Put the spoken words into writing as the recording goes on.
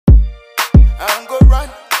I'm gonna run,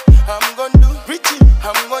 I'm gonna do Richie,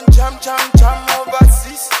 I'm gonna jam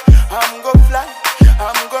overseas. I'm gonna fly,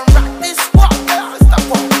 I'm gonna rock this walk. Stop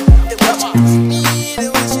walk. The way she kiss me, the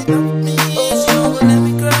way she love me, she don't gonna let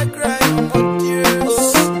me cry no more tears.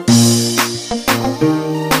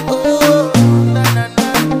 Oh, na na na.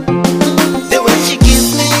 The way she kiss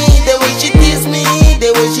me, the way she tease me, the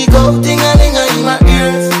way she go ting-a-ling-a in my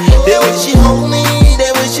ears, the way she hold me, the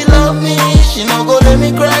way she love me, she not gonna let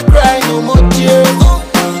me cry no more tears.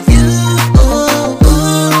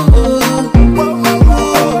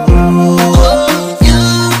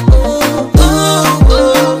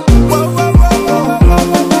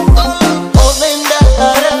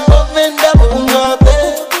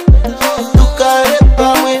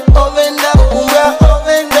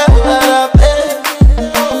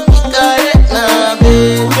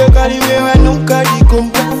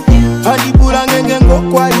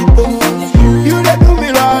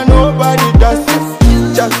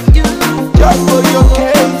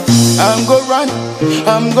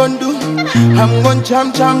 I'm gonna do, I'm gonna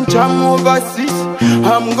jam overseas.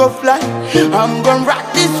 I'm gonna fly, I'm gonna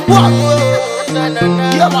rock this walk.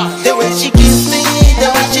 The way she kiss me, the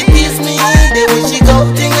way she kiss me, the way she go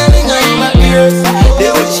ting-a-ling-a in my ears, the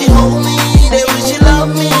way she hold me, the way she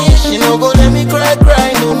love me, she no go let me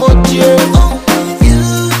cry no more tears.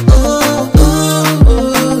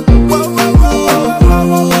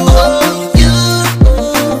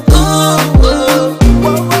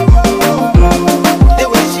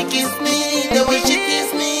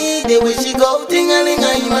 The way she go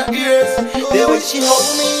ting-a-ling-a in my ears, the way she hold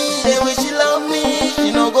me, the way she love me,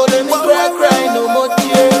 she no go let me cry no more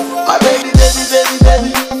tears. My baby, baby, baby,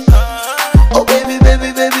 baby, oh baby,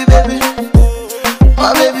 baby, baby, baby,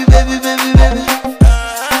 my baby, baby, baby, baby,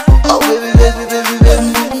 oh baby, baby, baby, baby.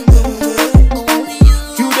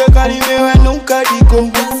 You the carry me when nunca digo,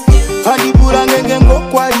 andi pura ngenge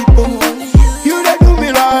ngokwa lipo. You the do me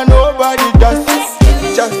right, nobody does.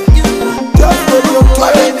 Just for your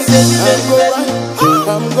baby.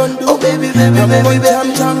 I'm gonna do, oh baby, baby, baby,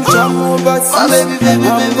 baby, jam overseas. My baby, baby,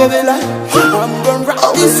 baby, baby, I'm gonna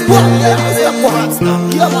rock this walk.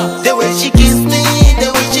 The way she kiss me,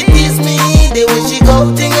 the way she kiss me, the way she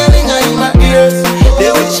go ting-a-ling-a in my ears,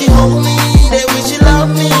 the way she hold me, the way she love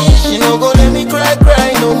me, she no go let me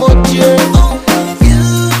cry no more tears.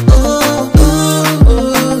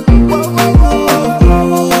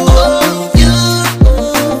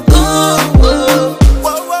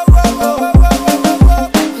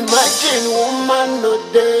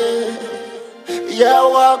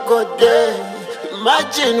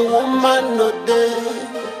 Imagine woman no day,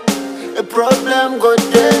 a problem go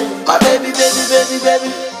there. My baby, baby, baby,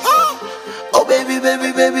 baby, oh baby,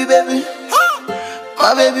 baby, baby, baby,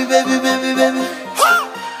 my baby, baby, baby, baby,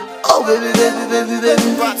 oh baby, baby, baby, baby.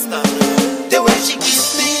 The way she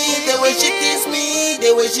kiss me, the way she kiss me,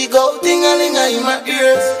 the way she go ting-a-ling-a in my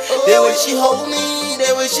ears, the way she hold me,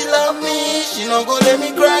 the way she love me, she no go let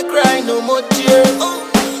me cry no more tears.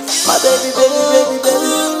 My baby, baby, baby,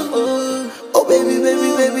 baby.